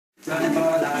Running for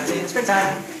life in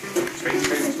springtime.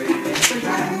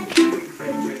 Springtime.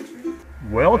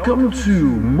 Welcome to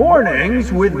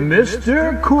Mornings with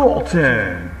Mr.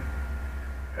 Kolton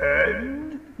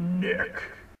and Nick.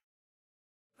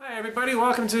 Hi everybody,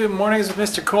 welcome to Mornings with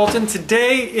Mr. Kolton.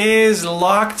 Today is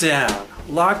lockdown.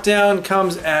 Lockdown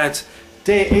comes at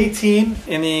day 18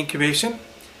 in the incubation.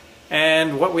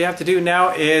 And what we have to do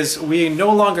now is we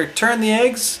no longer turn the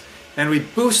eggs and we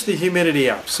boost the humidity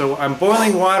up. So I'm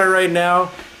boiling water right now,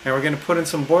 and we're going to put in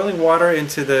some boiling water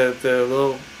into the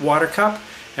little water cup,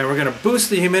 and we're going to boost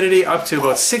the humidity up to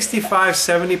about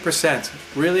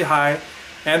 65–70%, really high,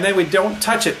 and then we don't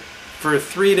touch it for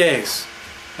 3 days,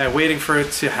 waiting for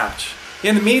it to hatch.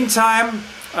 In the meantime,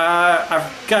 I've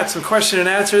got some question and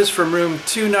answers from room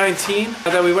 219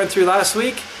 that we went through last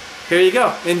week. Here you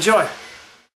go. Enjoy.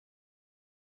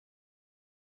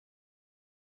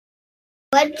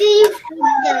 What do you feed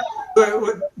them?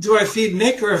 Do I feed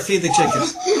Nick or feed the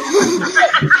chickens?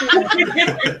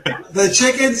 The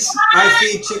chickens, I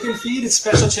feed chicken feed. It's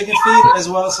special chicken feed as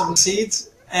well as some seeds.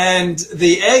 And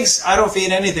the eggs, I don't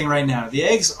feed anything right now. The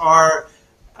eggs are,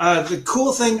 the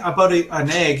cool thing about an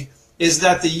egg is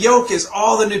that the yolk is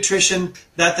all the nutrition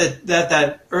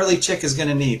that early chick is going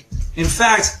to need. In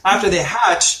fact, after they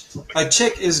hatch, a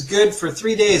chick is good for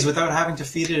 3 days without having to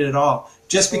feed it at all,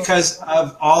 just because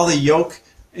of all the yolk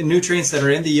and nutrients that are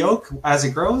in the yolk as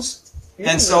it grows.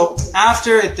 And so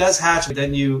after it does hatch,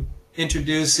 then you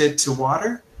introduce it to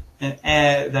water, and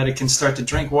that it can start to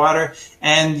drink water,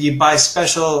 and you buy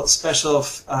special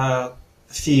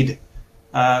feed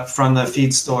from the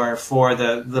feed store for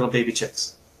the little baby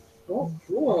chicks. Oh,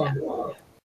 cool.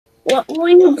 What will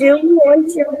you do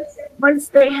once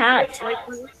they hatch?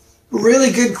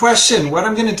 Really good question. What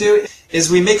I'm going to do is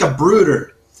we make a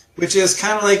brooder, which is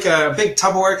kind of like a big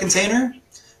Tupperware container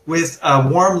with a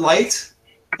warm light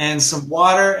and some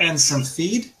water and some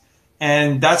feed.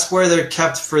 And that's where they're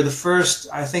kept for the first,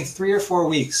 I think, 3 or 4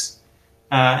 weeks.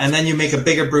 And then you make a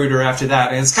bigger brooder after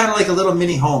that. And it's kind of like a little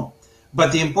mini home.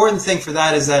 But the important thing for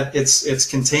that is that it's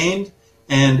contained,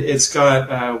 and it's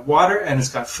got water, and it's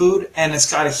got food, and it's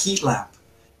got a heat lamp.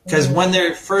 Because when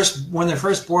they're first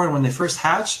born, when they first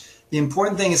hatch, the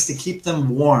important thing is to keep them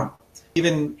warm.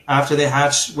 Even after they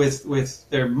hatch with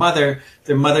their mother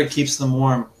keeps them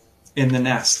warm in the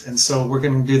nest. And so we're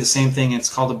going to do the same thing. It's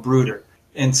called a brooder,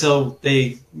 until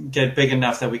they get big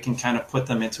enough that we can kind of put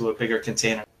them into a bigger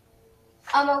container.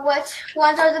 What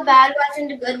ones are the bad ones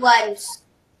and the good ones?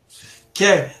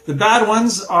 Okay, the bad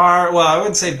ones are, well, I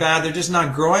wouldn't say bad, they're just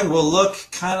not growing. Will look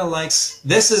kind of like,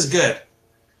 this is good.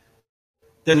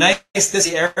 They're nice, this is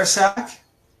the air sac,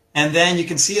 and then you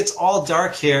can see it's all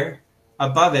dark here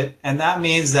above it, and that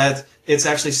means that it's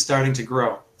actually starting to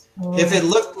grow. If it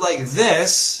looked like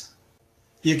this,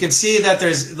 you can see that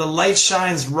the light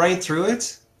shines right through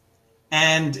it,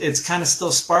 and it's kind of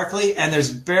still sparkly, and there's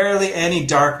barely any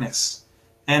darkness.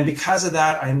 And because of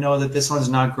that, I know that this one's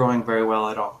not growing very well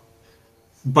at all.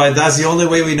 But that's the only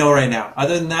way we know right now.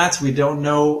 Other than that, we don't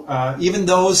know. Even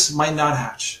those might not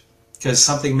hatch, because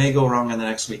something may go wrong in the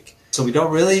next week. So we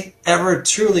don't really ever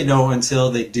truly know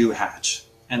until they do hatch.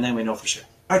 And then we know for sure.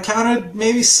 I counted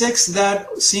maybe 6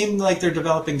 that seemed like they're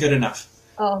developing good enough.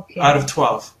 Okay. Out of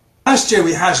 12. Last year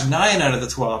we hatched 9 out of the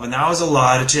 12, and that was a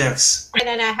lot of chicks. And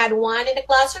then I had 1 in the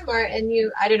classroom, and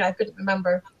you, I don't know, I couldn't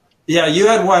remember. Yeah, you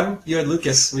had 1. You had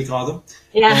Lucas, we called him.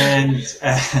 Yeah.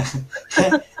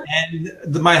 And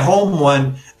my home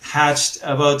one hatched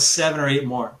about 7 or 8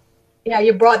 more. Yeah,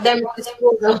 you brought them to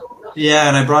school though. Yeah,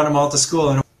 and I brought them all to school.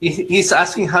 And he's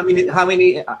asking how many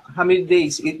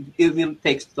days it will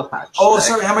take to hatch. oh,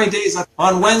 sorry, how many days?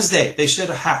 On Wednesday, they should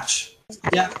hatch.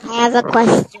 Yeah. I have a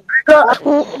question.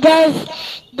 Does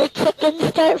the chicken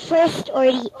start first or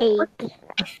the egg?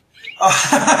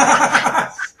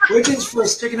 Which is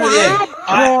first, chicken or the egg?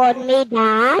 Dad told me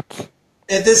that.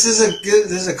 This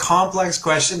is a complex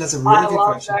question. That's a really good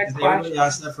question. They already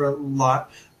asked that for a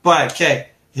lot. But okay,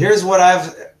 here's what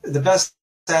the best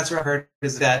answer I've heard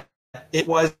is that it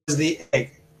was the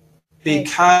egg,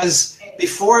 because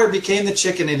before it became the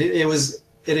chicken, it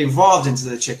evolved into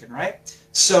the chicken, right?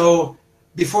 So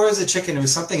before it was a chicken, it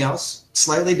was something else,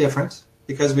 slightly different,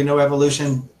 because we know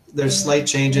evolution. There's slight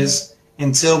changes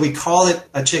until we call it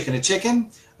a chicken. A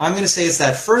chicken, I'm going to say it's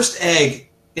that first egg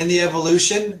in the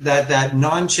evolution that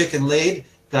non-chicken laid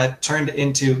that turned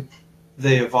into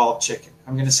the evolved chicken.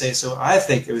 I'm going to say so. I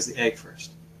think it was the egg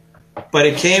first. But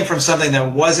it came from something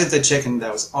that wasn't a chicken,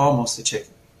 that was almost a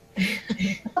chicken.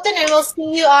 Then I will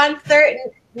see you on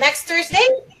next Thursday.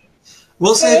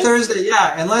 We'll say Thursday,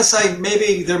 yeah. Unless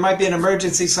maybe there might be an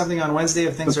emergency, something on Wednesday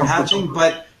if things are hatching.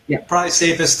 But probably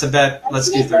safest to bet, let's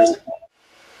do Thursday.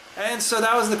 And so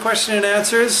that was the question and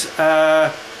answers.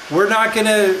 We're not going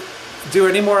to do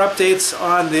any more updates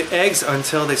on the eggs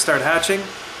until they start hatching.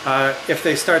 If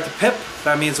they start to pip,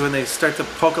 that means when they start to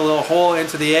poke a little hole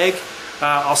into the egg,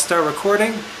 I'll start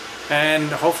recording, and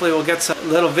hopefully we'll get some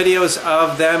little videos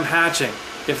of them hatching,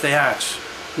 if they hatch.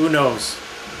 Who knows?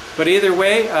 But either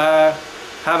way,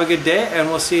 have a good day, and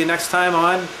we'll see you next time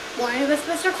on Morning with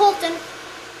Mr. Kolton.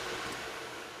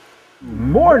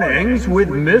 Mornings with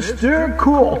Mr.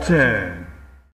 Kolton.